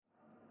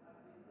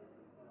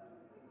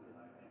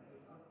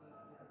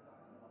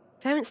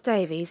Terence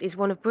Davies is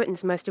one of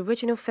Britain's most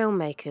original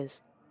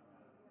filmmakers.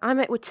 I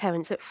met with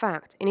Terence at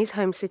FACT in his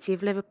home city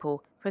of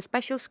Liverpool for a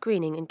special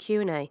screening and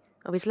Q&A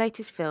of his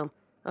latest film,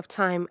 Of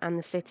Time and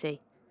the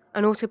City,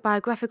 an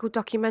autobiographical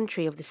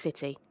documentary of the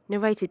city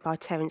narrated by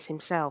Terence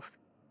himself.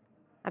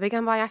 I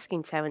began by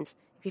asking Terence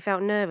if he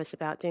felt nervous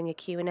about doing a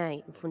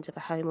Q&A in front of a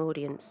home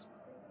audience.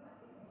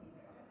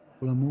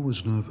 Well, I'm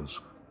always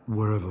nervous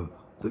wherever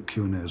the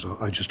Q&As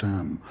are. I just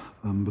am,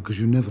 because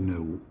you never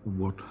know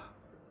what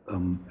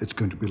it's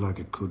going to be like.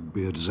 It could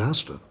be a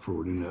disaster, for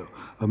all you know.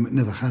 It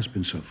never has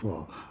been so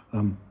far,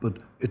 but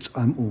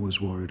I'm always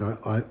worried.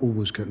 I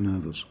always get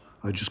nervous.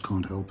 I just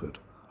can't help it.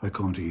 I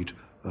can't eat.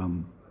 I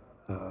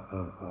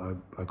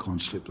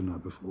can't sleep the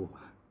night before.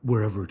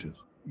 Wherever it is,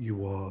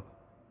 you are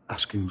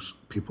asking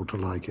people to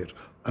like it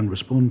and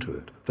respond to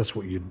it. That's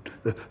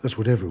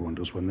what everyone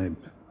does when they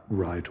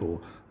write or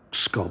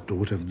sculpt or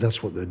whatever.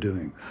 That's what they're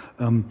doing.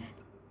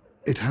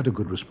 It had a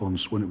good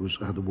response when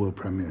it had the world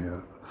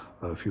premiere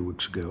a few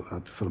weeks ago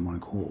at the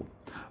Philharmonic Hall.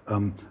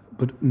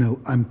 But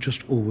no, I'm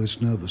just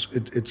always nervous.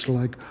 It's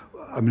like,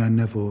 I mean, I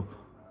never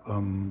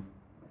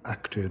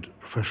acted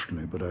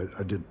professionally, but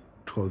I did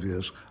 12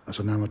 years as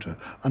an amateur,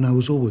 and I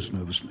was always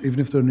nervous, even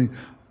if there are only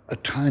a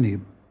tiny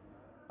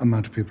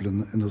amount of people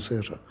in the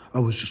theatre.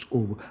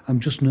 I'm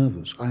just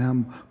nervous. I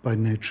am by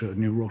nature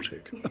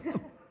neurotic.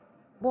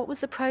 What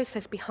was the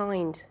process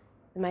behind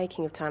the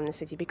making of Time and the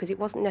City? Because it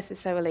wasn't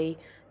necessarily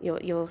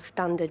your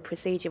standard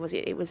procedure, was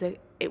it?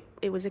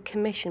 It was a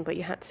commission, but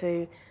you had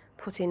to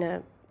put in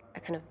a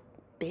kind of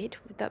bid.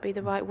 Would that be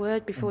the right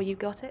word before you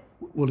got it?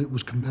 Well, it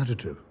was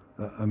competitive.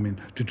 I mean,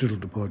 Digital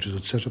Departures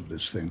had set up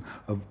this thing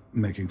of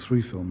making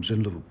 3 films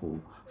in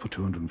Liverpool for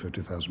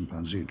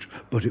 £250,000 each,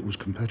 but it was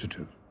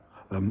competitive.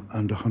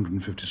 And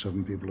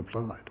 157 people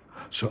applied.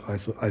 So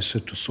I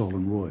said to Sol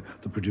and Roy,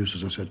 the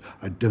producers, I said,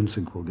 I don't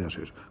think we'll get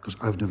it, because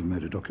I've never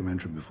made a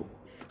documentary before.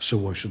 So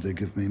why should they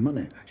give me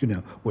money? You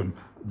know, when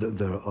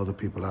there are other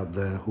people out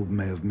there who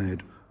may have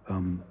made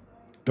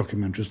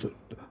documentaries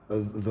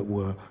that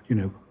were, you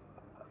know,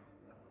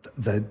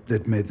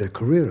 they'd made their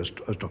career as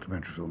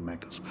documentary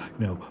filmmakers.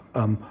 You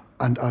know,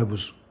 and I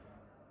was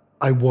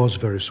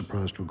very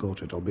surprised to have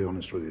got it, I'll be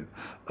honest with you.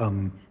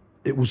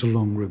 It was a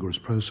long, rigorous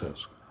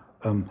process.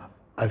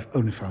 I've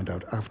only found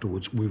out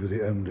afterwards we were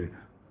the only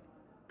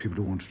people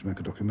who wanted to make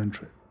a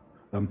documentary.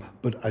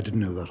 But I didn't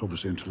know that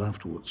obviously until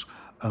afterwards.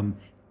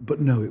 But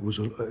no, it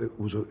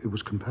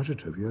was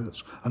competitive,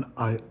 yes. And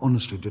I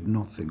honestly did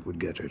not think we'd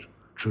get it,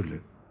 truly.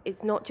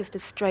 It's not just a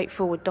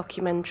straightforward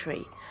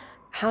documentary.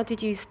 How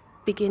did you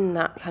begin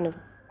that kind of,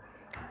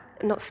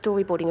 not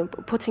storyboarding, and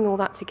putting all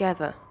that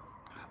together?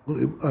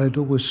 Well, I'd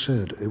always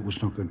said it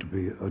was not going to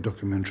be a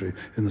documentary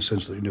in the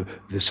sense that, you know,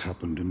 this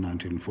happened in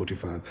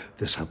 1945,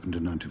 this happened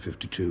in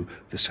 1952,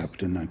 this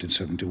happened in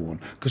 1971,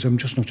 because I'm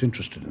just not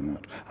interested in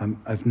that.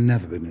 I've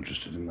never been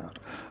interested in that.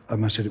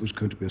 I said it was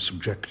going to be a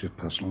subjective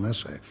personal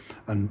essay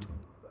and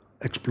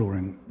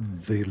exploring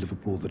the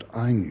Liverpool that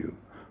I knew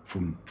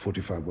from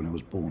 45 when I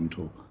was born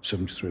till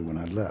 73 when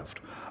I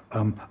left.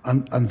 And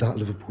that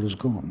Liverpool is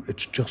gone.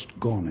 It's just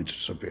gone. It's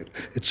disappeared.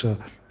 It's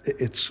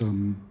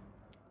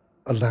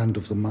a land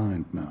of the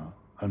mind now,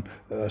 and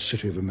a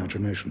city of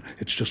imagination.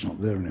 It's just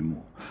not there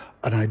anymore.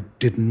 And I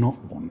did not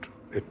want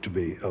it to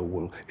be, oh,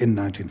 well, in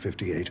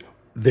 1958,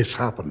 this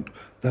happened.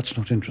 That's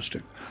not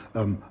interesting.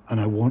 And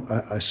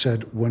I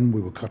said when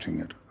we were cutting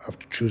it,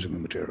 after choosing the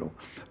material,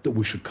 that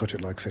we should cut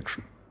it like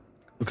fiction.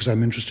 Because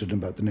I'm interested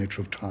about the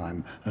nature of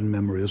time and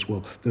memory as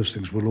well. Those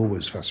things will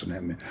always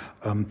fascinate me.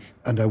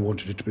 And I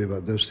wanted it to be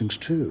about those things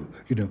too,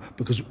 you know,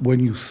 because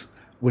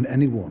when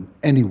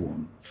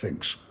anyone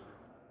thinks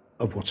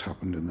of what's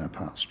happened in their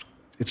past,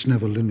 it's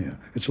never linear,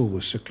 it's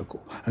always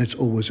cyclical, and it's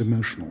always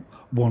emotional.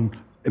 One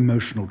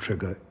emotional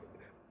trigger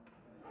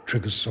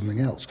triggers something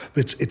else,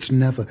 but it's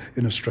never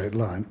in a straight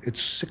line.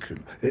 It's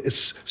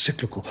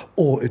cyclical,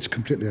 or it's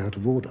completely out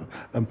of order.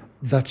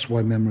 That's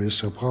why memory is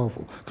so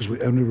powerful, because we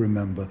only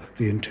remember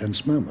the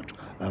intense moment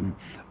and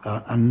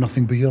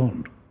nothing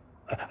beyond,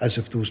 as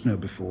if there was no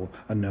before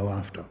and no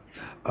after.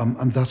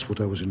 And that's what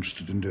I was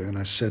interested in doing, and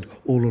I said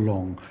all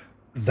along,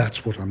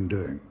 that's what I'm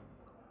doing.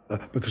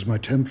 Because my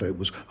template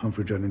was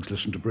Humphrey Jennings'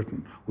 Listen to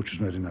Britain, which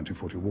was made in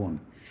 1941,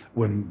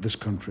 when this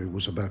country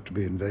was about to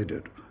be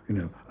invaded, you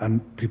know,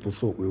 and people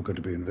thought we were going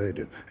to be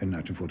invaded in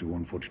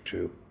 1941,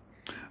 42.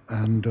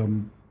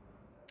 And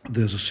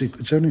there's a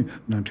sequence, it's only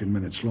 19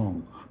 minutes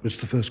long, but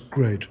it's the first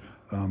great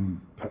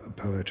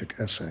poetic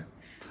essay.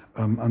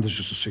 And there's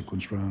just a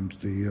sequence around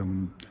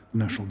the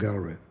National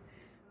Gallery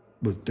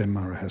with Dame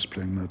Mara Hess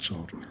playing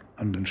Mozart,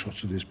 and then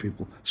shots of these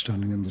people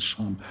standing in the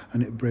sun,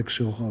 and it breaks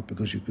your heart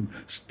because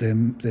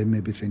they may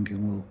be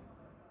thinking, well,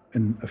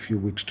 in a few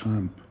weeks'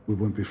 time we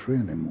won't be free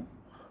anymore.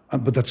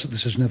 But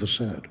this is never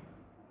said.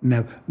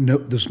 Now, no,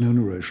 there's no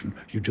narration.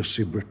 You just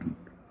see Britain,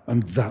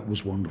 and that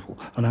was wonderful.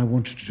 And I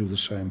wanted to do the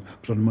same,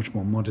 but on a much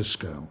more modest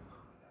scale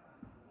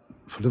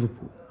for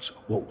Liverpool. So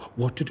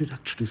what did it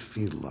actually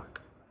feel like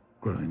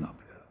growing up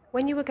here?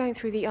 When you were going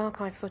through the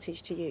archive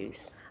footage to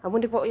use, I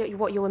wondered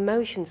what your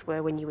emotions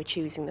were when you were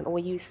choosing them, or were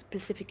you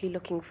specifically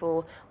looking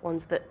for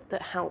ones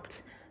that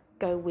helped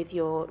go with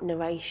your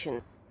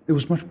narration? It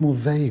was much more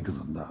vague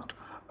than that.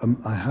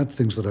 I had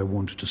things that I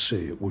wanted to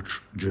see, which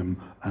Jim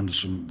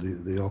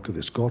Anderson, the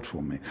archivist, got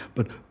for me.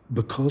 But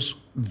because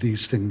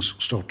these things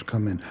start to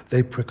come in,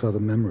 they prick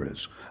other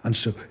memories. And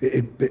so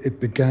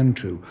it began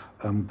to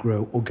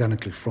grow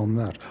organically from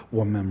that,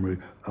 one memory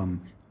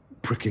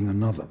pricking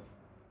another.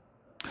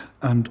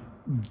 And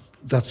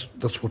that's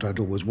what I'd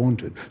always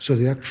wanted. So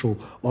the actual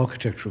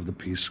architecture of the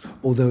piece,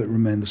 although it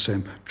remained the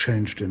same,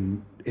 changed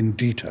in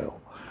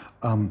detail.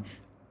 And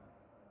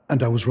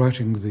I was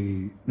writing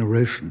the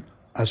narration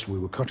as we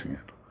were cutting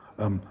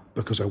it,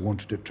 because I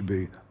wanted it to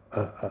be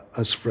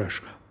as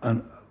fresh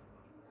and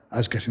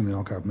as getting the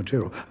archive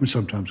material. I mean,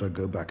 sometimes I'd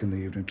go back in the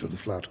evening to the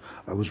flat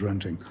I was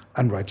renting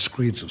and write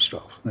screeds of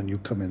stuff. Then you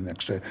come in the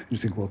next day and you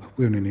think, well,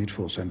 we only need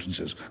 4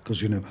 sentences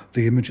because,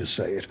 the images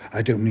say it.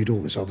 I don't need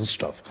all this other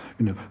stuff,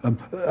 and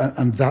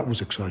that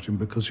was exciting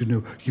because,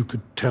 you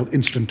could tell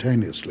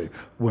instantaneously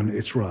when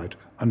it's right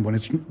and when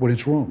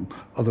it's wrong.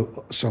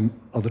 Some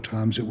other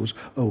times it was,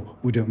 oh,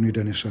 we don't need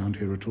any sound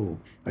here at all.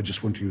 I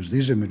just want to use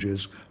these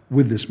images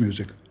with this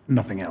music,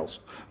 nothing else.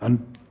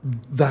 And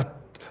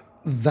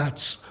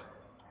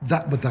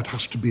but that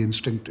has to be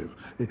instinctive.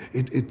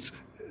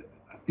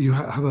 You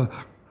have a,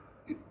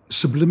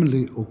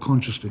 subliminally or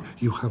consciously,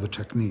 you have a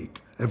technique,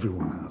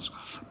 everyone has,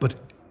 but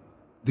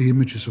the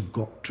images have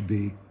got to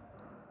be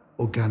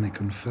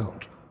organic and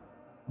felt.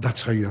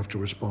 That's how you have to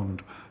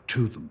respond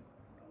to them.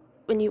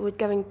 When you were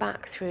going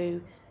back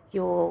through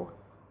your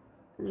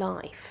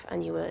life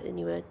and you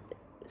were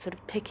sort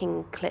of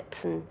picking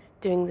clips and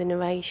doing the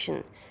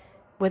narration,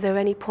 were there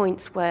any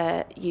points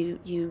where you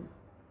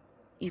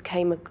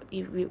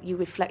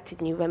reflected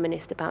and you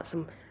reminisced about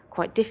some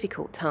quite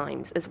difficult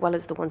times, as well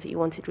as the ones that you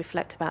wanted to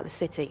reflect about the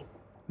city?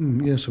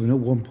 Yes, I mean, at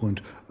one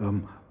point,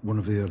 one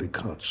of the early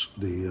cuts,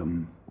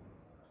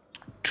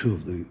 two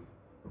of the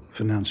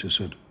financiers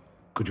said,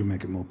 could you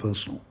make it more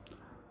personal?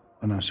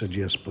 And I said,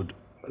 yes, but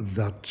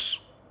that's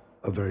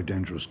a very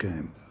dangerous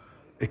game.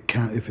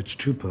 If it's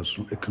too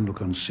personal, it can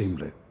look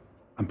unseemly,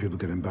 and people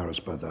get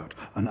embarrassed by that.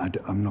 And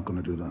I'm not going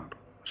to do that.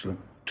 So I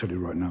tell you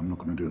right now, I'm not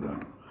going to do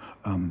that.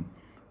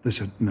 They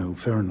said, no,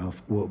 fair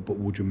enough, well, but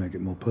would you make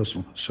it more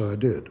personal? So I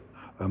did.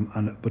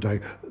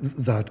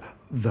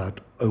 That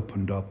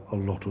opened up a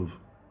lot of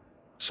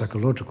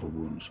psychological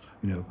wounds,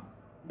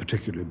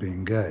 particularly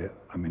being gay.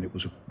 I mean, it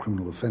was a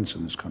criminal offence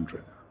in this country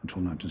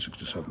until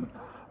 1967.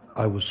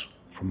 I was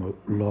from a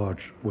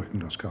large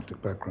working-class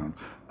Catholic background,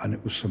 and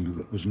it was something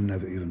that was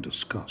never even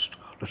discussed,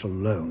 let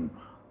alone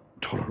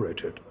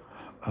tolerated.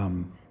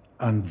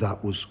 And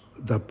that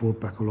brought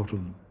back a lot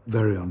of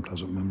very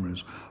unpleasant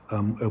memories,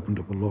 opened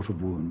up a lot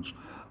of wounds,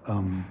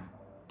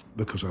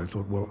 because I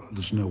thought, well,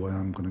 there's no way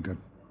I'm going to get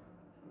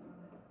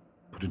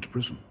put into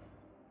prison.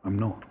 I'm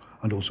not.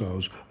 And also I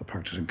was a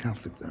practicing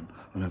Catholic then,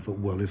 and I thought,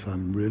 well, if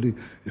I'm really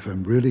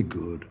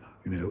good,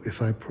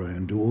 if I pray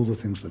and do all the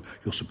things that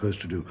you're supposed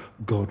to do,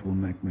 God will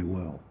make me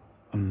well.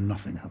 And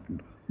nothing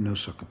happened. No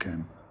succor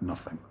came,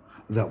 nothing.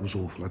 That was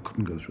awful. I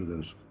couldn't go through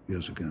those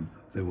years again.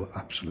 They were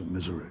absolute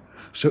misery.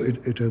 So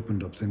it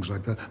opened up things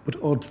like that, but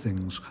odd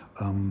things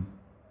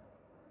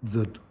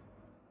that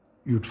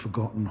you'd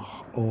forgotten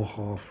or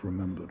half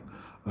remembered.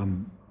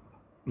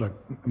 Like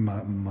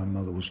my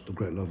mother was the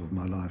great love of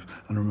my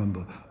life, and I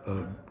remember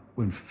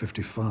when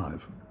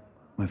 55,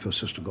 my first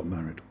sister got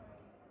married,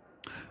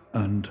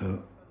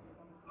 and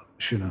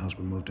she and her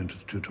husband moved into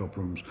the 2 top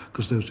rooms,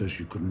 because those days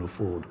you couldn't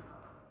afford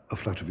a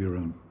flat of your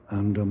own,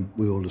 and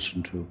we all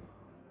listened to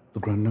the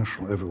Grand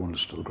National. Everyone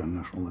listened to the Grand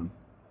National then.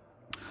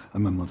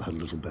 And my mother had a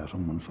little bet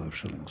and won 5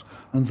 shillings.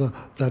 And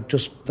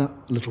that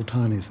little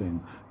tiny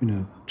thing,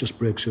 just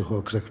breaks your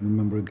heart, because I can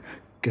remember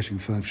getting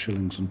 5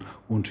 shillings and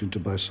wanting to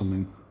buy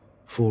something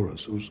for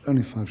us. It was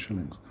only 5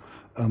 shillings.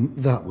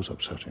 That was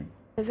upsetting.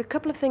 There's a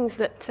couple of things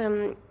that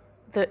sort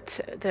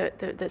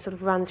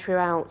of ran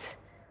throughout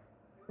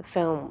the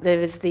film.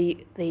 There is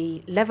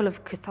the level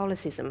of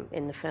Catholicism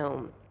in the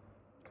film.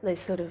 There's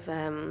sort of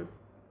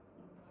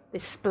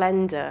this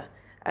splendour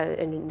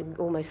and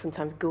almost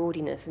sometimes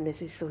gaudiness, and there's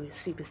this sort of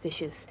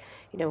superstitious,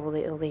 all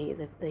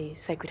the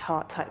Sacred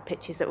Heart type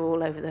pictures that are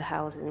all over the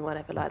houses and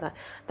whatever like that.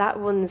 That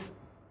runs,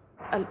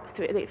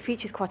 it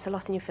features quite a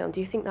lot in your film. Do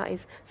you think that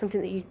is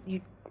something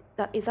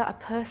that is that a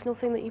personal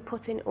thing that you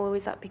put in, or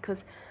is that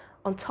because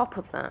on top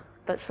of that,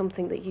 that's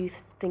something that you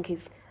think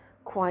is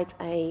quite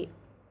a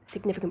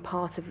significant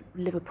part of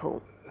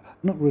Liverpool?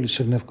 Not really a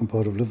significant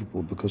part of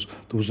Liverpool, because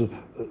there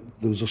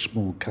was a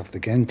small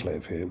Catholic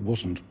enclave here. It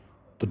wasn't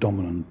the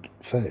dominant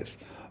faith.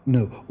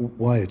 No,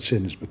 why it's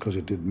in is because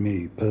it did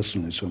me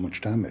personally so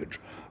much damage.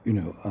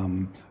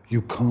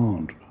 You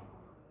can't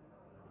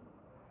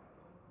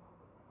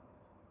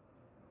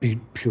be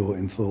pure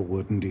in thought,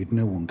 word, and deed.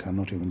 No one can,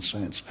 not even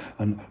saints.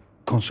 And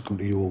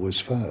consequently, you always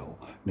fail.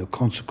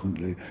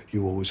 Consequently,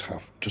 you always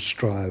have to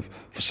strive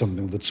for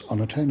something that's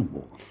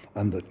unattainable,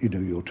 and that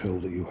you're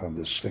told that you have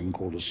this thing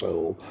called a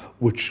soul,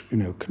 which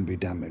can be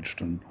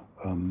damaged and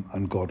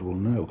and God will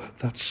know.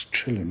 That's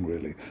chilling,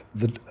 really.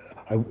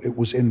 It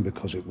was in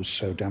because it was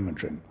so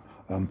damaging.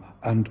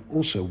 And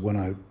also when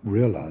I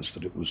realized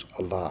that it was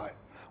a lie,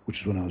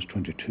 which is when I was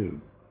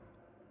 22,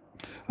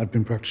 I'd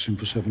been practicing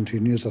for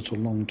 17 years. That's a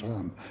long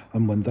time.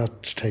 And when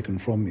that's taken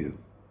from you,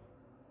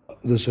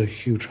 there's a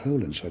huge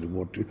hole inside of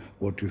what do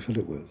you fill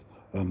it with?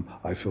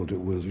 I filled it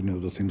with,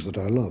 the things that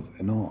I love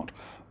in art,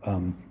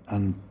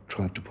 and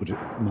tried to put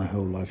my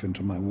whole life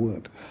into my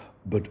work.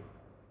 But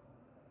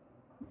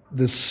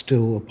there's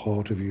still a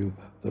part of you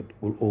that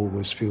will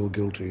always feel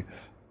guilty.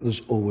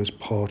 There's always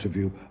part of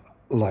you,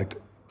 like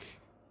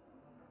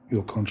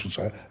your conscience.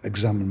 I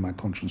examine my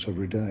conscience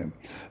every day,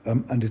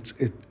 and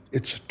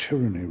it's a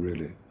tyranny,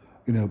 really,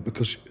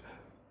 because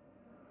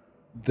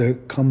there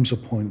comes a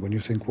point when you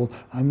think, well,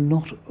 I'm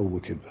not a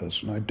wicked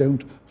person. I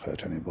don't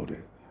hurt anybody.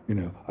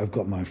 I've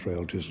got my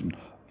frailties and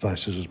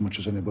vices as much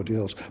as anybody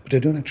else, but I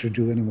don't actually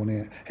do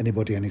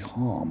anybody any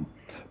harm.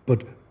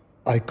 But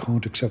I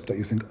can't accept that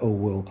you think, oh,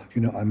 well,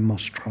 I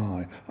must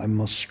try, I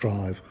must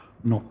strive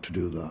not to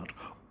do that,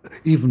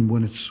 even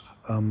when it's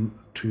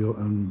to your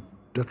own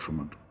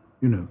detriment.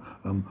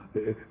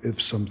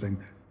 If something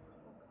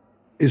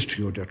is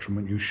to your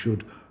detriment, you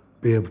should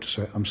be able to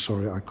say, I'm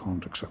sorry, I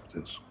can't accept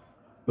this.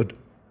 But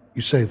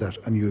you say that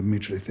and you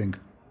immediately think,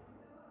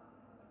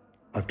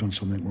 I've done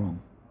something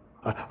wrong.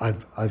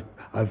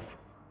 I've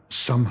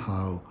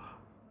somehow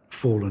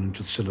fallen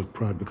into the sin of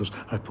pride because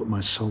I put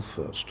myself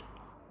first.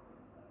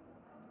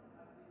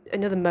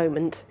 Another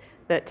moment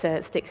that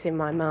sticks in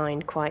my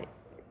mind quite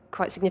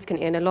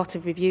significantly, and a lot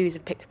of reviews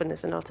have picked up on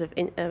this, and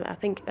I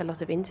think a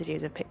lot of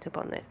interviews have picked up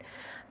on this,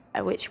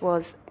 which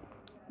was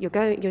you're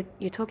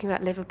talking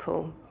about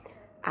Liverpool,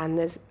 and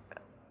there's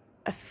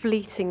a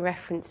fleeting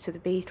reference to the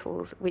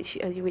Beatles,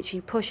 which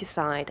you push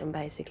aside and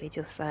basically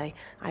just say,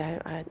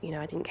 I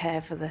didn't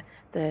care for the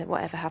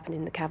whatever happened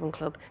in the Cavern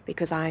Club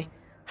because I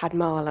had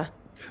Marla.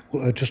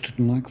 Well, I just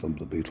didn't like them,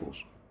 the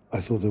Beatles. I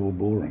thought they were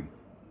boring.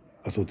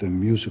 I thought their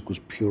music was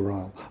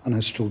puerile, and I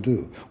still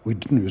do. We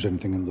didn't use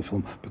anything in the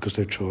film because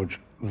they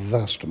charge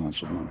vast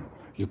amounts of money.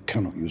 You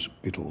cannot use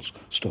Beatles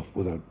stuff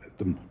without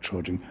them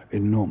charging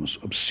enormous,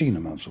 obscene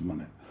amounts of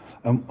money.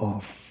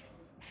 Our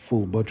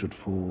full budget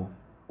for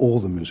all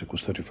the music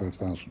was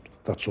 $35,000.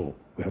 That's all.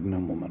 We had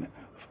no more money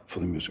for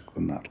the music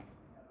than that.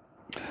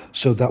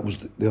 So that was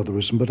the other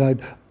reason. But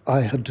I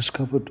had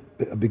discovered,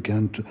 I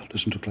began to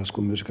listen to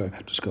classical music.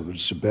 I discovered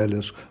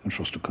Sibelius and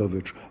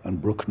Shostakovich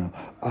and Bruckner.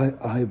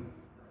 I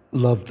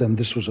loved them.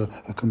 This was a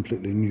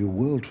completely new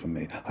world for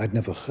me. I'd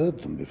never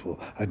heard them before.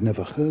 I'd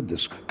never heard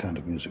this kind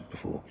of music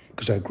before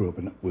because I grew up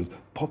with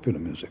popular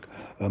music.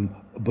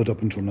 But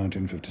up until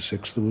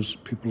 1956, there was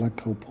people like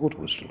Cole Porter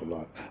who were still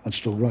alive and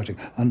still writing.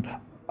 And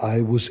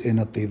I was in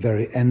at the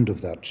very end of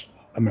that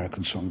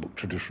American songbook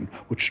tradition,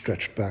 which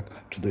stretched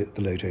back to the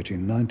late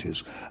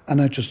 1890s.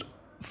 And I just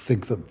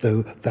think that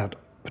though that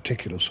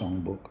particular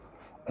songbook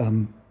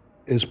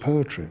is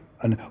poetry,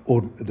 and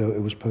though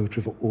it was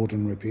poetry for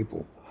ordinary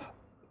people,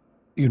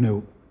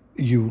 you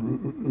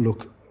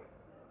look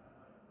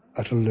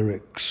at a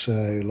lyric,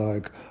 say,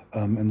 like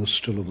In the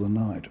Still of the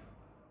Night.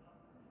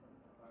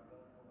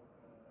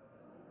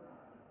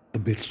 The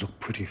Beatles look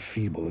pretty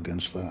feeble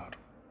against that,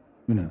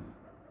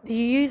 You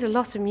use a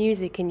lot of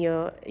music in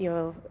your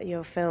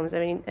films. I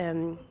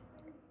mean,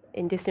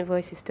 in Distant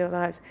Voices, Still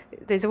Lives,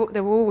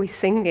 they're always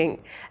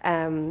singing.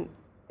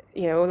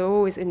 They're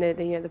always in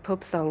the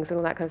pub songs and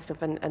all that kind of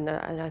stuff. And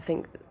I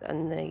think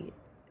in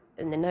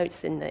the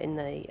notes in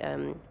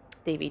the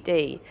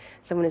DVD,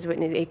 someone has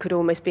written it could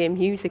almost be a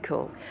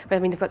musical. But I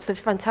mean, they've got such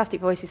fantastic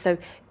voices. So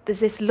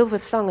there's this love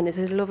of song and there's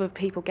this love of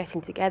people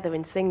getting together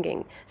and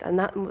singing. And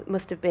that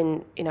must have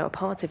been, a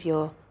part of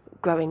your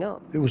growing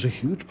up. It was a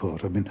huge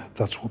part. I mean,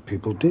 that's what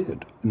people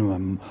did.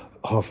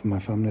 Half of my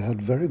family had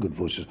very good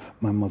voices.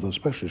 My mother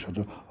especially, she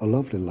had a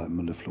lovely, light,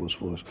 mellifluous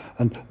voice.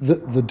 And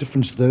the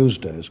difference those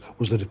days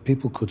was that if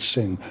people could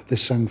sing, they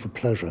sang for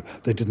pleasure.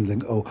 They didn't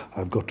think, oh,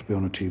 I've got to be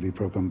on a TV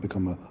program and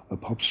become a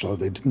pop star.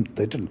 They didn't.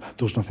 There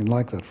was nothing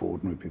like that for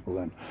ordinary people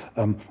then.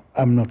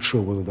 I'm not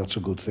sure whether that's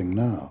a good thing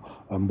now,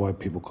 why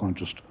people can't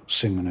just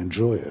sing and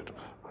enjoy it.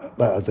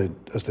 As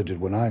they did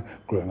when I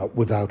growing up,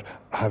 without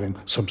having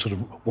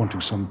wanting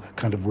some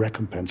kind of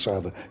recompense,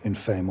 either in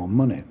fame or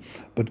money.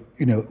 But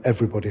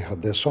everybody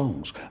had their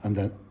songs, and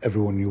then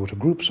everyone knew what a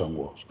group song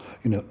was.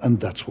 And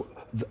that's what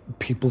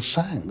people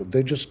sang.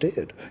 They just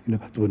did. There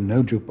were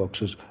no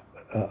jukeboxes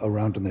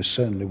around, and there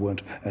certainly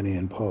weren't any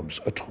in pubs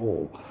at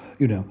all.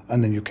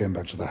 And then you came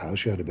back to the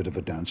house, you had a bit of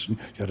a dance, and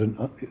you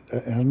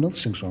had another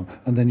sing song,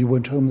 and then you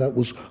went home. That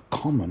was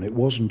common. It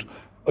wasn't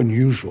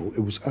unusual.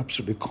 It was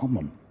absolutely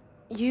common.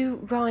 You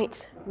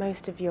write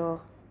most of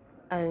your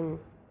own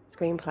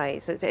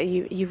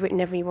screenplays. You've written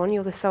every one.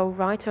 You're the sole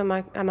writer. Am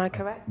I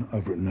correct?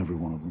 I've written every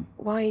one of them.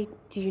 Why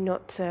do you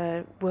not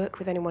work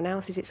with anyone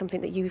else? Is it something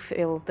that you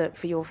feel that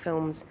for your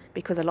films,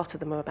 because a lot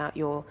of them are about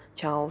your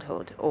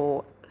childhood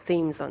or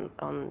themes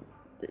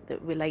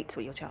that relate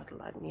to your childhood,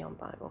 like Neon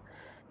Bible?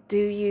 Do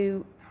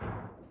you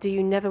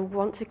never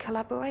want to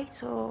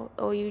collaborate,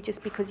 or you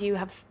just because you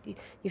have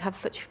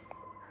such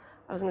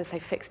I was going to say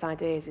fixed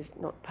ideas is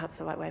not perhaps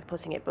the right way of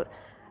putting it, but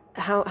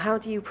how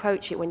do you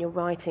approach it when you're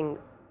writing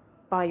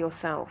by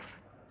yourself?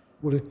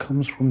 Well, it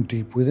comes from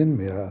deep within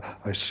me.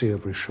 I see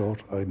every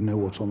shot. I know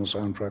what's on the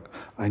soundtrack.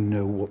 I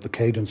know what the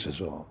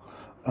cadences are.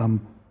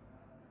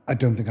 I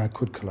don't think I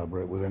could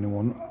collaborate with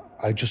anyone.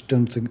 I just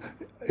don't think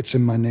it's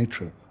in my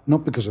nature.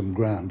 Not because I'm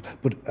grand,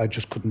 but I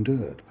just couldn't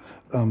do it.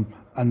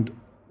 And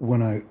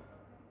when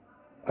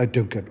I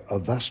don't get a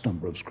vast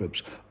number of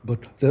scripts, but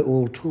they're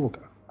all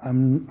talk.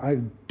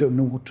 I don't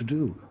know what to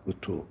do with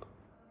talk.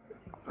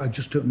 I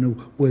just don't know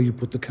where you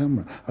put the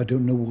camera. I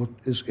don't know what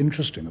is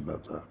interesting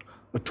about that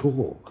at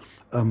all.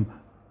 And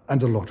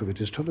a lot of it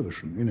is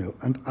television,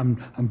 and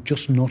I'm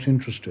just not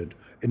interested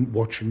in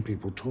watching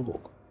people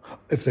talk.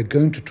 If they're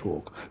going to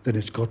talk, then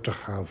the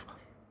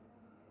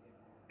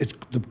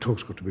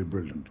talk's got to be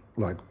brilliant,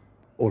 like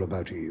All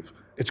About Eve.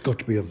 It's got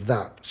to be of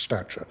that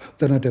stature.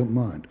 Then I don't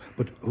mind.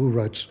 But who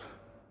writes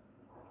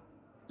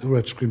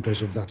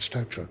screenplays of that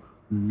stature?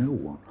 No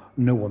one.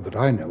 No one that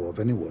I know of,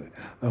 anyway.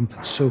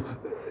 So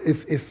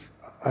if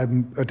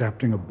I'm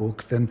adapting a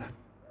book, then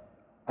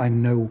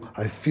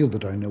I feel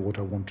that I know what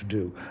I want to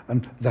do.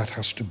 And that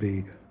has to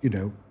be,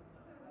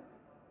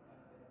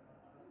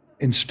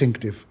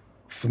 instinctive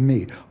for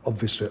me.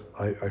 Obviously,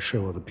 I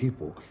show other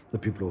people, the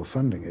people who are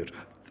funding it,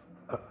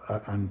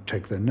 and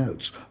take their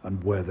notes.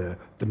 And where the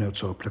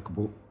notes are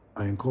applicable,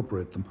 I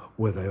incorporate them.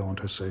 Where they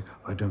aren't, I say,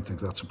 I don't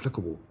think that's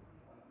applicable.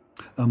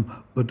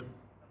 But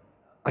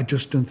I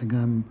just don't think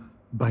I'm,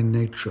 by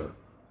nature,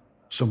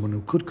 someone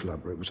who could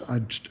collaborate with.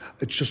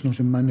 It's just not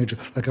in my nature.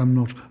 Like, I'm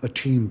not a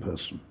team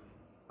person.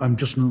 I'm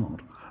just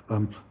not.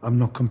 I'm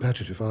not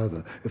competitive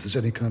either. If there's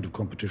any kind of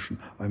competition,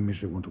 I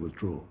immediately want to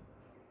withdraw.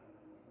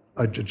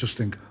 I just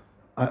think,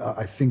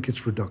 I think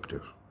it's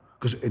reductive.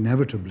 Because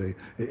inevitably,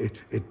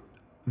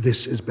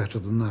 this is better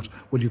than that.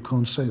 Well, you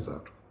can't say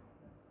that.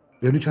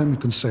 The only time you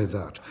can say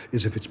that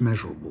is if it's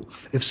measurable.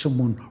 If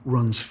someone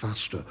runs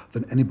faster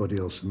than anybody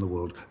else in the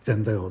world,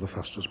 then they are the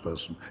fastest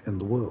person in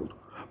the world.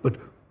 But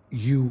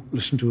you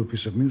listen to a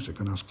piece of music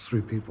and ask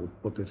 3 people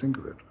what they think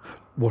of it.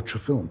 Watch a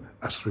film,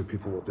 ask 3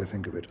 people what they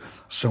think of it.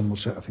 Some will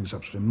say, I think it's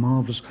absolutely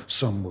marvellous.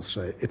 Some will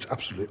say, it's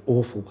absolutely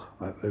awful.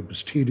 It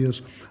was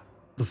tedious.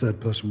 The third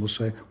person will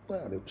say,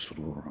 well, it was sort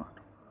of all right.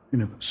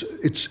 So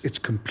it's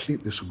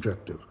completely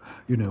subjective,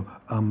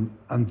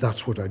 and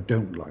that's what I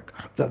don't like.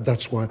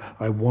 That's why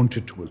I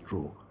wanted to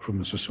withdraw from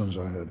this as soon as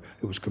I heard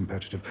it was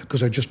competitive,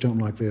 because I just don't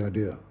like the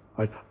idea.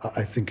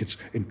 I think it's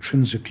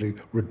intrinsically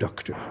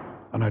reductive,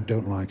 and I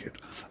don't like it.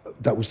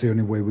 That was the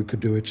only way we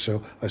could do it,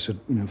 so I said,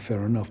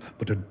 fair enough,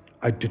 but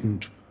I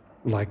didn't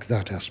like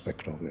that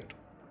aspect of it.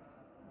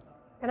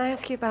 Can I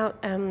ask you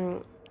about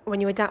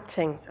when you're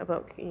adapting a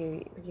book?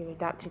 You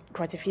adapted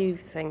quite a few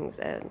things.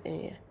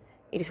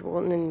 Edith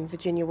Wharton and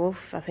Virginia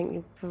Woolf, I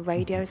think, for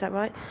radio, is that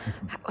right?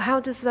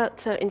 How does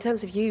that, in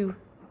terms of you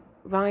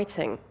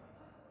writing,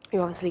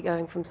 you're obviously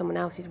going from someone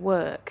else's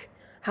work,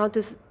 how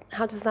does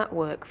that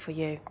work for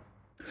you?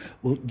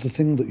 Well, the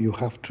thing that you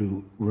have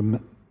to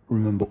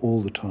remember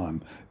all the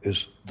time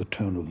is the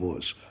tone of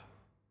voice.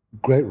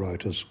 Great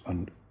writers,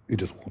 and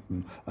Edith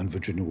Wharton and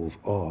Virginia Woolf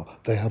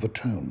they have a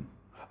tone,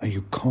 and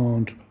you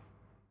can't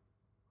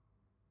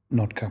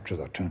not capture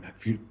that tone.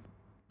 If you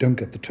don't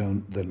get the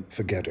tone, then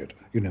forget it,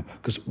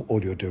 because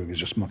all you're doing is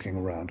just mucking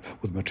around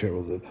with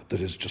material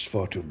that is just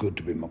far too good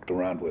to be mucked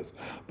around with.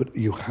 But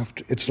you have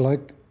to, it's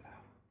like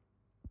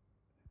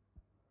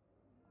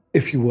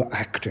if you were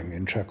acting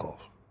in Chekhov.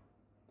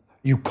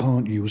 You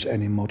can't use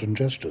any modern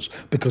gestures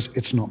because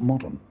it's not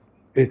modern.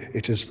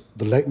 It is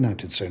the late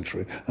 19th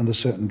century, and there's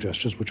certain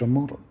gestures which are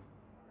modern.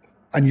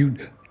 And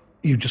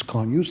you just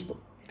can't use them.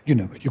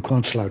 You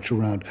can't slouch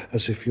around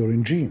as if you're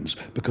in jeans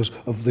because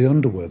of the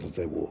underwear that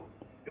they wore.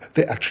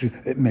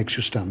 It makes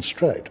you stand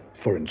straight,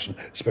 for instance,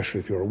 especially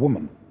if you're a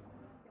woman.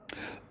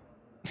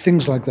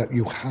 Things like that,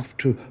 you have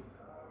to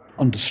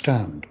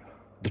understand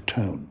the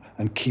tone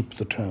and keep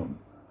the tone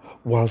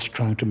whilst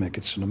trying to make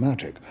it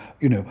cinematic,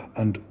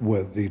 and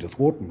where the Edith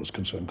Wharton was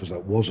concerned, because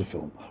that was a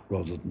film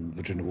rather than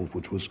Virginia Woolf,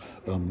 which was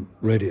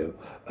radio,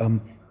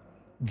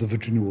 the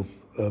Virginia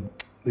Woolf,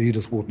 the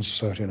Edith Wharton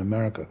Society in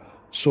America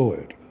saw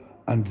it,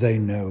 and they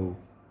know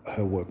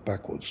her work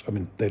backwards. I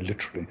mean, they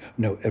literally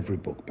know every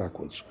book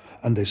backwards.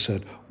 And they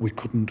said, we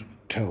couldn't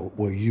tell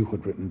where you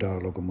had written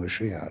dialogue and where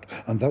she had.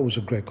 And that was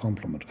a great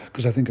compliment,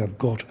 because I think I've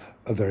got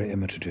a very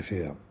imitative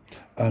ear.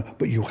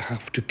 But you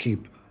have to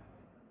keep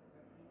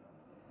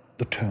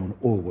the tone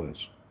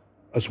always.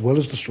 As well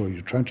as the story,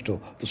 you're trying to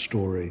tell the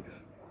story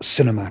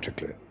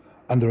cinematically.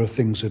 And there are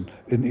things in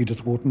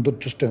Edith Wharton that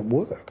just don't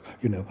work.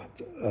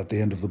 At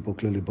the end of the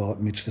book, Lily Bart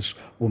meets this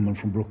woman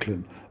from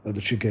Brooklyn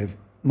that she gave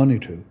money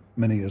to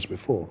many years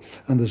before.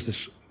 And there's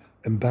this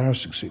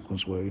embarrassing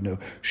sequence where,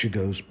 she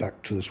goes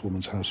back to this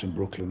woman's house in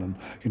Brooklyn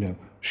and,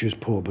 she's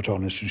poor but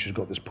honest, and she's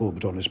got this poor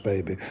but honest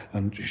baby,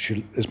 and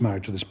she is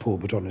married to this poor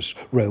but honest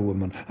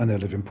railwoman, and they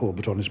live in poor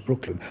but honest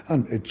Brooklyn.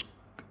 And it's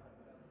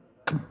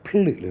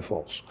completely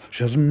false.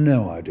 She has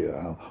no idea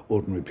how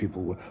ordinary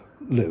people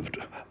lived,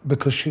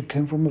 because she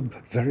came from a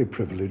very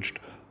privileged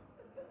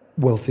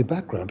wealthy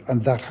background,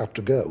 and that had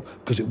to go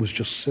because it was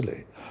just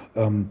silly.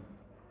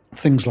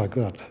 Things like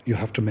that, you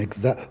have to make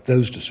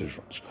those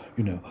decisions,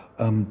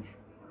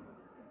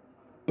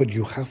 but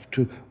you have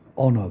to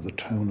honour the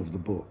tone of the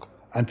book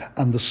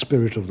and the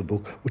spirit of the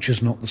book, which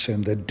is not the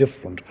same. They're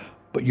different,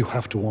 but you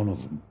have to honour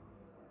them.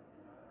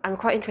 I'm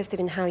quite interested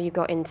in how you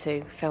got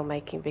into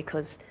filmmaking,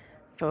 because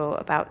for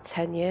about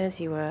 10 years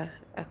you were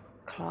a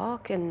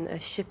clerk in a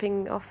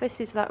shipping office,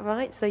 is that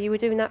right? So you were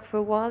doing that for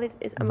a while?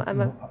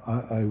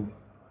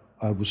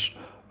 I was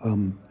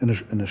in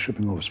a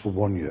shipping office for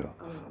 1 year,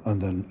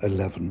 and then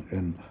 11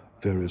 in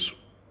various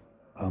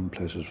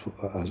places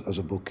as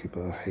a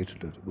bookkeeper. I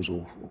hated it. It was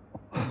awful.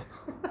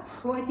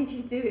 Why did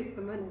you do it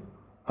for money?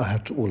 I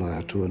had to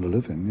earn a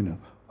living,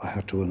 I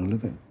had to earn a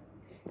living.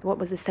 What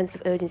was the sense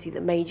of urgency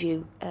that made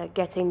you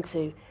get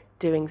into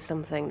doing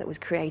something that was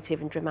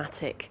creative and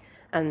dramatic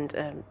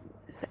and,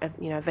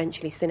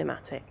 eventually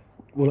cinematic?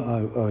 Well,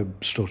 I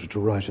started to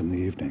write in the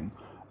evening,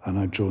 and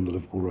I joined the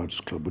Liverpool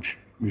Writers' Club, which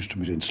used to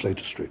meet in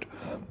Slater Street,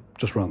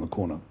 just round the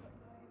corner,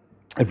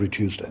 every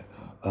Tuesday,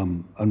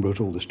 and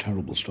wrote all this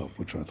terrible stuff,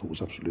 which I thought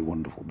was absolutely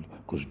wonderful,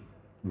 because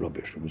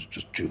rubbish. It was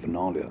just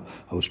juvenilia.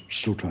 I was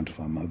still trying to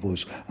find my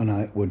voice, and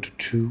I went to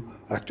 2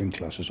 acting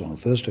classes on a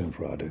Thursday and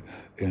Friday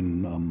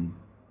in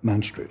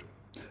Man Street.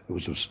 It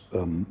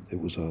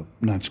was a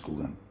night school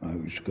then. I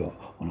used to go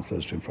on a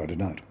Thursday and Friday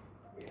night.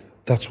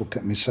 That's what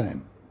kept me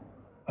sane.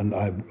 And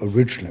I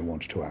originally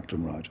wanted to act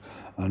and write,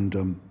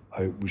 and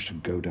I used to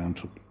go down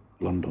to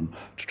London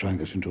to try and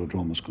get into a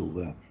drama school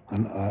there.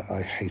 And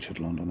I hated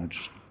London. I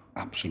just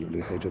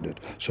absolutely hated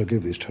it. So I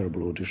gave these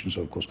terrible auditions.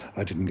 So of course,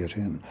 I didn't get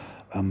in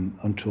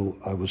until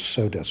I was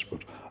so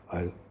desperate.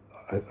 I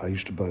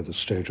used to buy the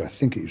stage. I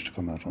think it used to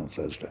come out on a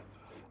Thursday,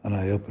 and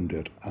I opened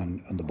it,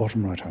 and in the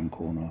bottom right-hand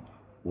corner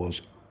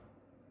was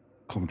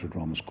Coventry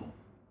Drama School.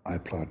 I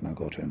applied and I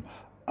got in,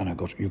 and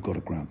you got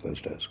a grant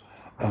those days.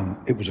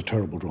 It was a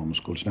terrible drama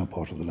school. It's now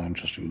part of the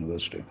Lanchester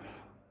University,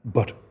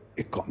 but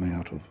it got me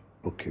out of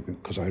bookkeeping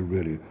because I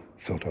really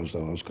felt as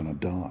though I was going to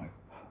die.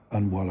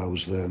 And while I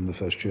was there in the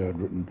first year, I'd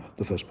written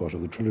the first part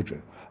of the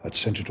trilogy. I'd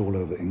sent it all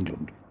over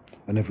England,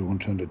 and everyone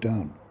turned it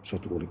down. So I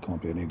thought, well, it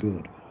can't be any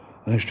good.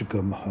 And I used to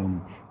come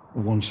home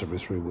once every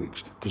 3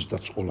 weeks because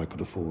that's all I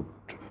could afford,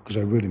 because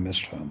I really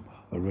missed home.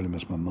 I really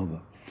missed my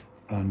mother.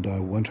 And I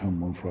went home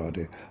one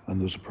Friday, and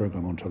there was a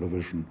program on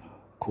television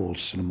called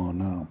Cinema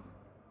Now,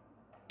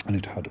 and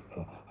it had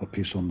a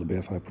piece on the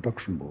BFI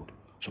production board.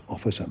 So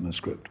off I sent my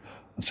script,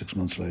 and 6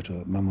 months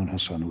later, Mamoun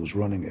Hassan, who was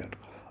running it,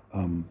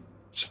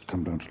 said,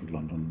 come down to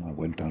London. I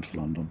went down to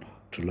London,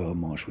 to Lower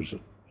Marsh, which is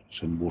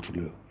in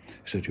Waterloo. He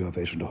said, you have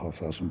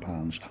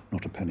 £8,500,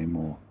 not a penny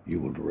more,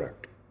 you will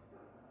direct.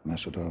 And I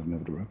said, I've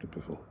never directed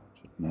before.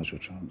 He said, now's your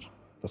chance.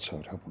 That's how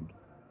it happened.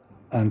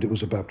 And it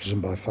was a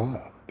baptism by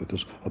fire,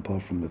 because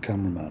apart from the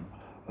cameraman,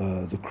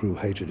 the crew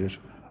hated it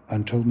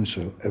and told me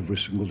so every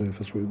single day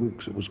for 3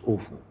 weeks. It was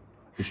awful.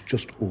 It's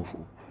just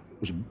awful.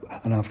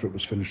 And after it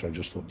was finished, I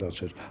just thought,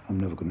 that's it. I'm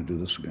never going to do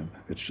this again.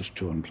 It's just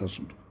too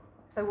unpleasant.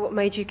 So what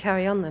made you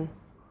carry on then?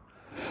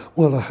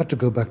 Well, I had to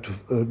go back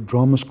to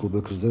drama school,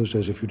 because those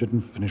days, if you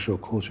didn't finish your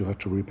course, you had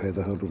to repay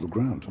the whole of the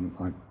grant, and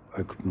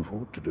I couldn't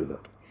afford to do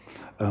that.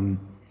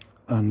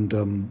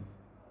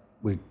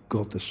 We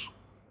got this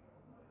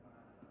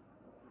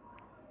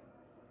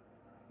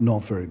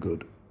not very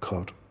good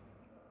cut,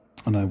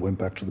 and I went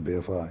back to the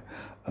BFI,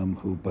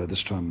 who by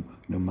this time,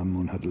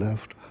 Mamoun had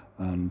left,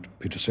 and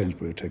Peter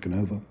Sainsbury had taken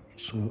over.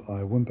 So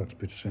I went back to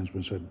Peter Sainsbury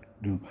and said,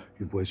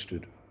 you've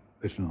wasted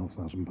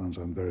 £8,500,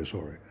 I'm very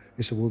sorry.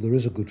 He said, well, there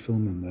is a good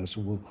film in there. I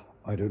said, well,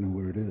 I don't know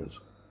where it is.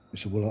 He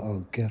said, well,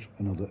 I'll get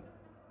another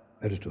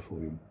editor for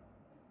you.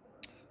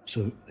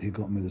 So he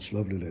got me this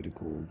lovely lady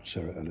called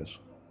Sarah Ellis,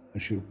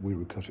 and we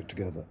recut it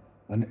together.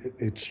 And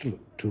it's still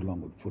too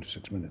long at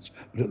 46 minutes,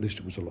 but at least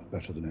it was a lot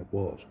better than it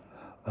was.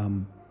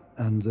 And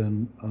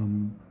then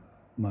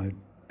my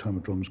time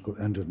at drama school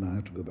ended, and I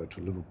had to go back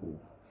to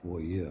Liverpool for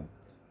a year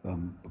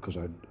because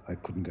I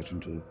couldn't get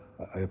into.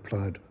 I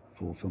applied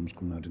for film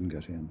school and I didn't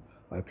get in.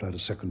 I applied a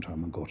second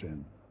time and got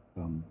in,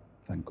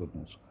 thank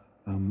goodness.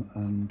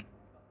 And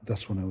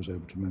that's when I was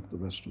able to make the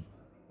rest of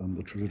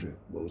the trilogy.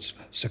 Well, it's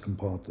second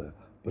part there,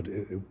 but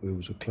it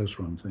was a close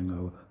run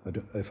thing.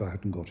 If I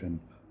hadn't got in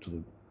to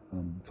the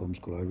film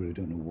school, I really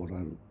don't know what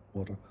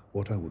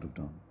I would have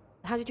done.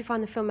 How did you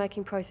find the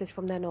filmmaking process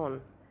from then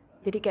on?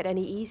 Did it get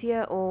any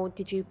easier, or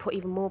did you put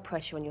even more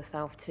pressure on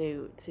yourself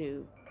to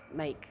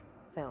make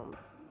films?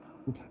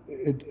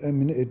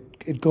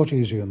 It got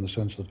easier in the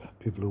sense that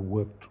people who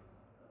worked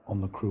on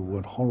the crew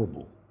weren't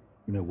horrible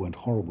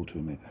to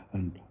me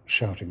and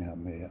shouting at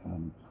me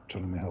and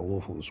telling me how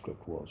awful the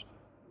script was.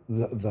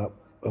 That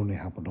only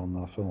happened on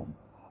that film.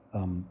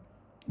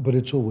 But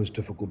it's always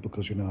difficult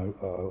because,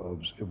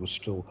 it was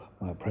still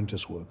my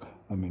apprentice work,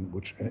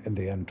 which in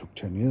the end took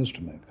 10 years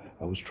to make.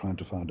 I was trying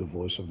to find a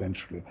voice.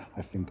 Eventually,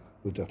 I think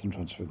with Death and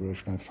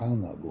Transfiguration, I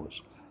found that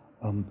voice.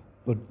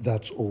 But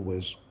that's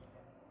always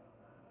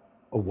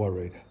a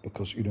worry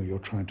because, you're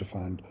trying to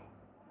find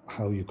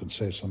how you can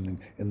say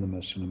something in the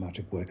most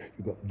cinematic way.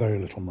 You've got very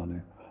little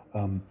money.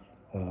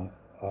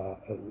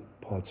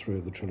 part 3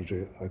 of the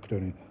trilogy, I could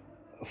only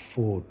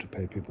afford to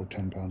pay people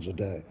 £10 a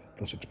day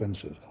plus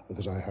expenses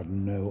because I had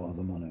no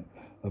other money.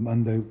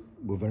 And they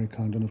were very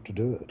kind enough to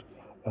do it.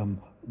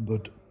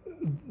 But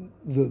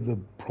the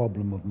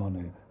problem of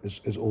money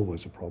is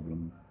always a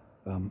problem,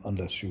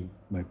 unless you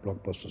make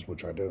blockbusters,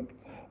 which I don't.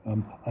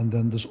 And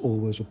then there's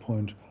always a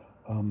point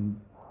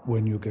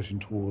when you're getting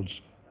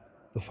towards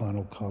the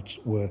final cuts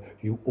where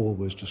you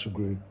always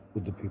disagree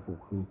with the people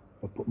who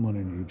have put money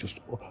in you.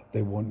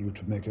 They want you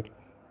to make it,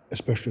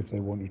 especially if they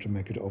want you to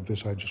make it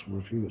obvious. I just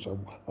refuse.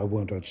 I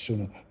won't. I'd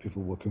sooner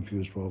people were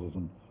confused rather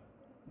than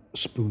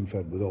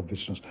spoon-fed with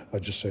obviousness. I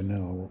just say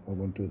no. I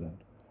won't do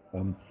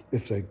that.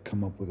 If they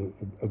come up with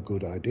a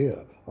good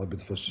idea, I'll be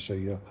the first to say,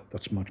 yeah,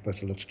 that's much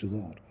better. Let's do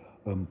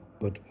that.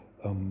 But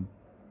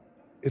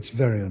it's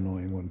very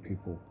annoying when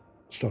people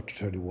start to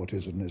tell you what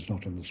is and is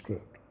not in the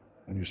script.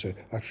 And you say,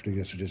 actually,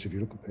 yes, it is. If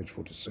you look at page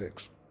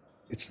 46,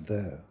 it's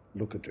there.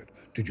 Look at it.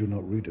 Did you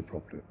not read it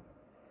properly?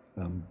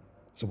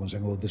 Someone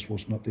saying, oh, this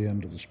was not the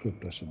end of the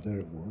script. I said, there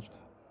it was.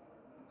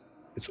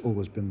 It's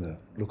always been there.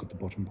 Look at the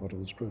bottom part of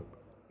the script.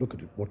 Look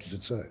at it. What does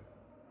it say?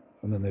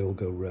 And then they all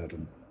go red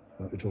and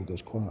it all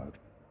goes quiet.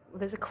 Well,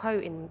 there's a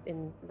quote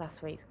in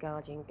last week's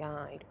Guardian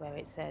Guide where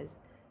it says,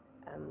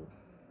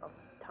 of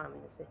Time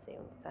in the City,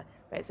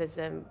 where it says,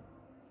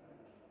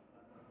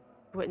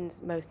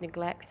 Britain's most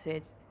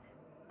neglected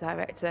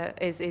director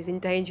is in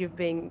danger of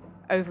being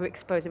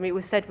overexposed. I mean, it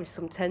was said with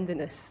some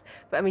tenderness,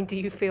 but I mean, do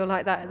you feel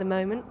like that at the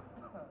moment?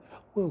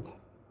 Well,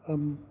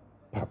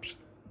 perhaps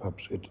I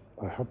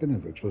have been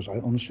overexposed. I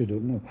honestly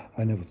don't know.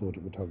 I never thought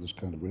it would have this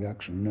kind of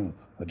reaction. No,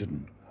 I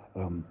didn't.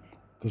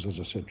 Because as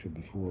I said to you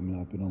before, I mean,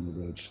 I've been on the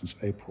road since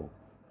April,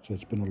 so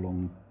it's been a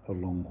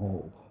long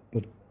haul.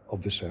 But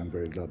obviously, I'm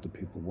very glad that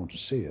people want to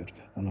see it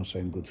and are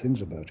saying good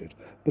things about it.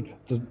 But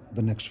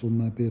the next film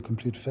might be a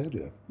complete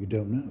failure. You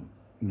don't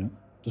know.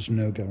 There's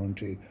no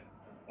guarantee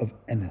of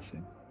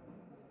anything.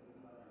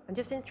 I'm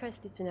just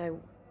interested to know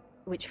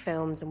which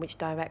films and which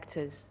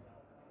directors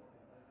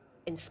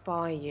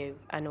inspire you,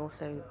 and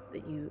also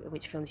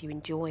which films you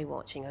enjoy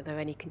watching. Are there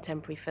any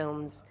contemporary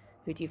films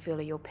who do you feel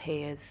are your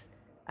peers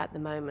at the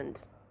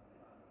moment?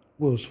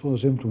 Well, as far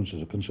as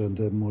influences are concerned,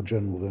 they're more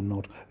general. They're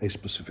not a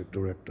specific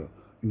director.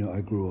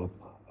 I grew up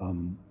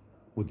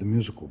with the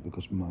musical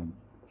because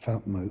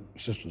my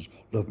sisters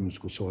loved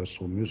musicals, so I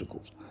saw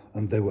musicals,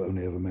 and they were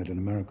only ever made in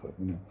America,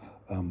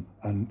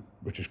 and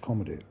British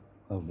comedy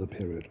of the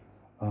period.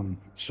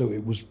 So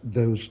it was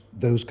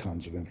those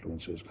kinds of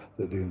influences,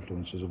 the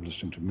influences of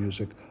listening to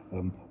music,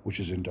 which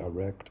is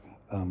indirect,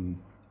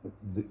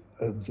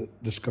 the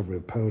discovery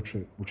of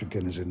poetry, which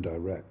again is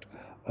indirect.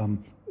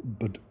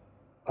 But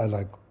I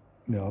like,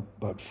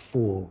 about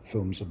 4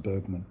 films of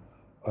Bergman.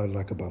 I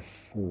like about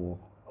 4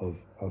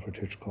 of Alfred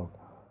Hitchcock.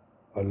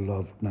 I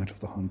love Night of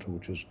the Hunter,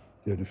 which is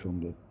the only film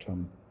that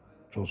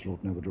Charles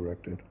Lawton ever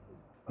directed.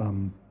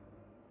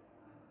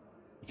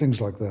 Things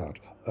like that.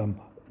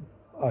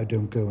 I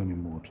don't go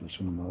anymore to the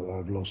cinema.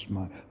 I've lost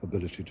my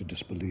ability to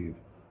disbelieve.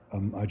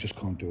 I just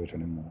can't do it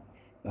anymore.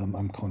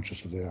 I'm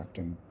conscious of the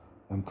acting.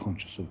 I'm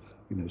conscious of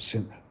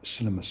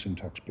cinema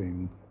syntax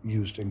being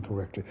used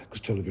incorrectly, because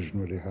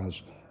television really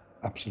has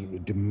absolutely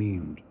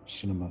demeaned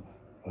cinema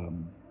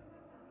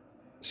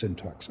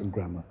syntax and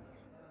grammar.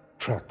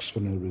 Tracks for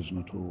no reason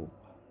at all.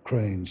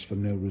 Cranes for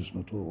no reason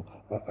at all.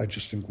 I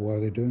just think, why are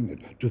they doing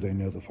it? Do they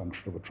know the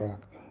function of a track?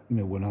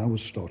 When I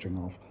was starting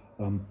off,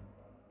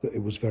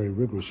 it was very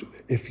rigorous.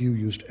 If you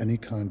used any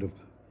kind of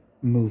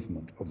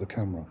movement of the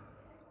camera,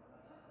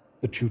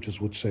 the tutors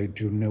would say,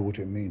 do you know what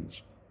it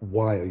means?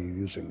 Why are you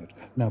using it?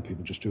 Now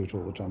people just do it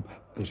all the time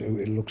because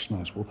it looks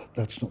nice. Well,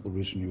 that's not the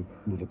reason you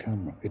move a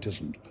camera. It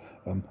isn't.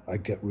 I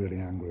get really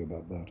angry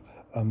about that.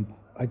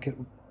 I get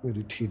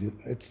really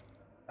tedious.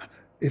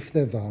 If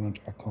they're violent,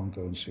 I can't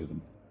go and see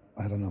them.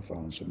 I had enough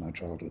violence in my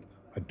childhood.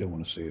 I don't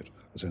want to see it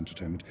as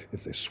entertainment.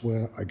 If they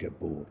swear, I get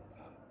bored.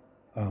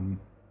 And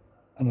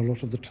a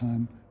lot of the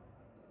time,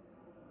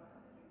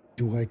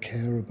 do I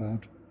care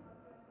about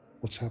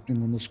what's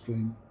happening on the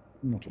screen?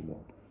 Not a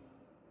lot.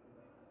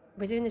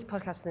 We're doing this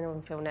podcast for the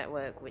Northern Film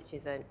Network, which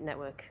is a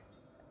network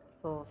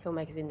for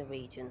filmmakers in the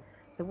region.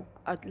 So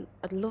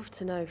I'd love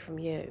to know from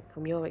you,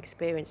 from your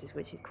experiences,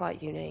 which is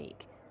quite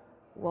unique,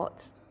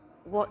 what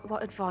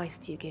advice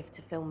do you give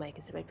to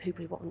filmmakers,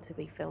 people who want to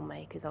be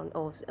filmmakers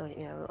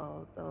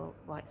or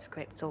write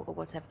scripts or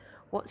whatever?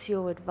 What's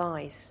your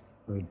advice?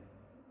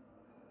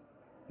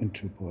 In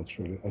 2 parts,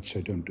 really. I'd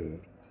say don't do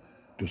it.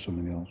 Do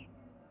something else.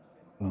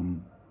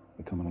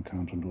 Become an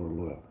accountant or a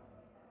lawyer.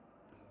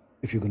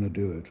 If you're going to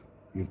do it,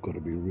 you've got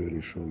to be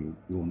really sure you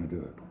want to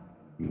do it.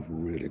 You've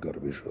really got to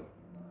be sure.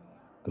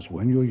 Because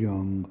when you're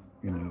young,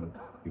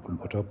 you can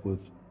put up with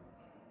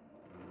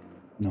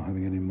not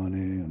having any money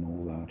and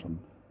all that. And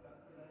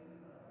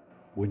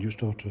when you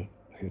start to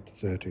hit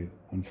 30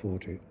 and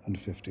 40 and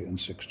 50 and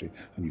 60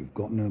 and you've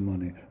got no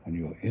money and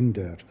you're in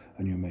debt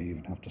and you may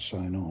even have to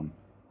sign on,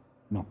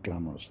 not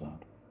glamorous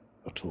that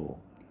at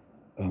all.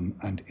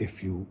 And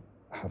if you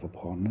have a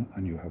partner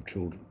and you have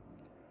children,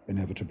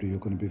 inevitably you're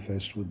going to be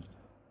faced with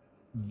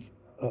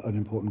an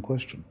important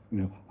question.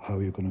 How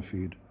are you going to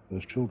feed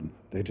those children?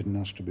 They didn't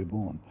ask to be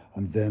born.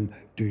 And then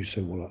do you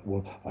say,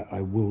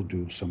 I will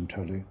do some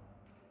telly,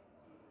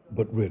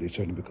 but really it's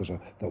only because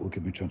that will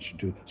give me a chance to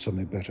do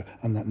something better.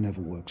 And that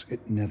never works.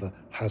 It never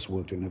has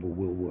worked. It never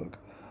will work.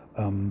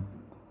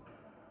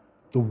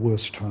 The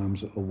worst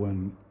times are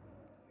when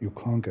you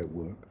can't get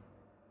work,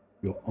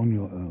 you're on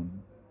your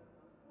own,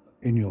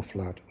 in your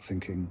flat,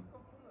 thinking,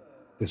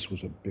 this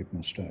was a big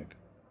mistake.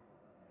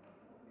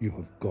 You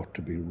have got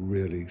to be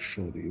really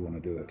sure that you want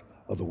to do it.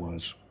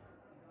 Otherwise,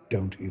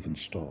 don't even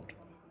start.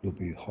 You'll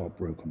be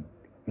heartbroken,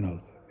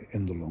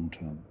 in the long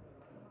term.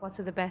 What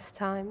are the best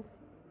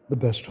times? The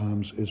best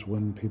times is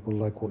when people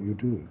like what you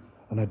do.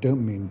 And I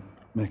don't mean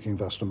making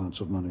vast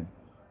amounts of money.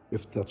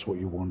 If that's what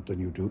you want, then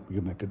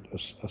you make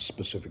a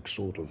specific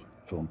sort of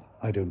film.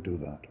 I don't do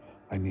that.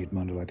 I need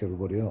money like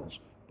everybody else,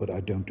 but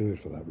I don't do it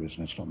for that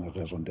reason. It's not my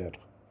raison d'être.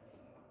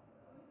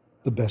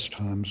 The best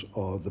times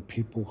are the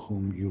people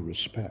whom you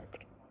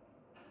respect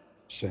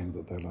saying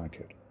that they like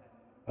it,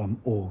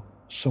 or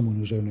someone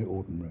who's only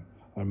ordinary.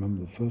 I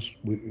remember the first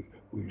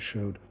we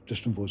showed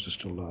Distant Voices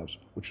Still Lives,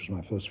 which was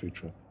my first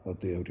feature at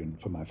the Odeon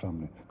for my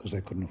family, because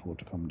they couldn't afford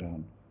to come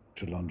down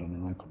to London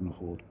and I couldn't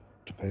afford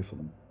to pay for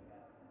them.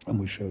 And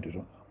we showed it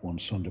one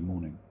Sunday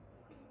morning,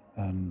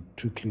 and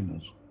 2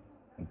 cleaners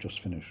had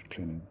just finished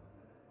cleaning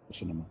the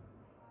cinema,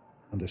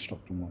 and they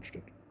stopped and watched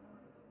it.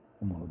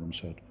 And one of them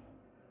said,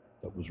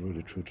 that was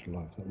really true to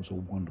life. That was a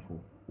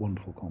wonderful,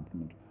 wonderful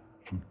compliment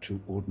from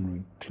 2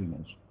 ordinary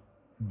cleaners.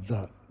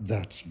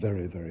 That's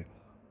very, very,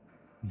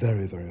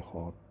 very, very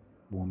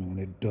heartwarming, and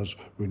it does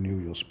renew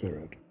your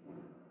spirit.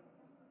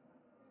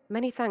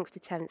 Many thanks to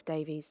Terence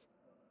Davies.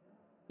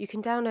 You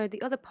can download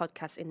the other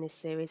podcasts in this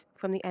series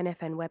from the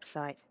NFN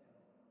website.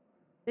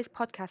 This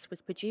podcast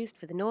was produced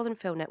for the Northern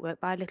Film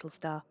Network by Little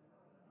Star.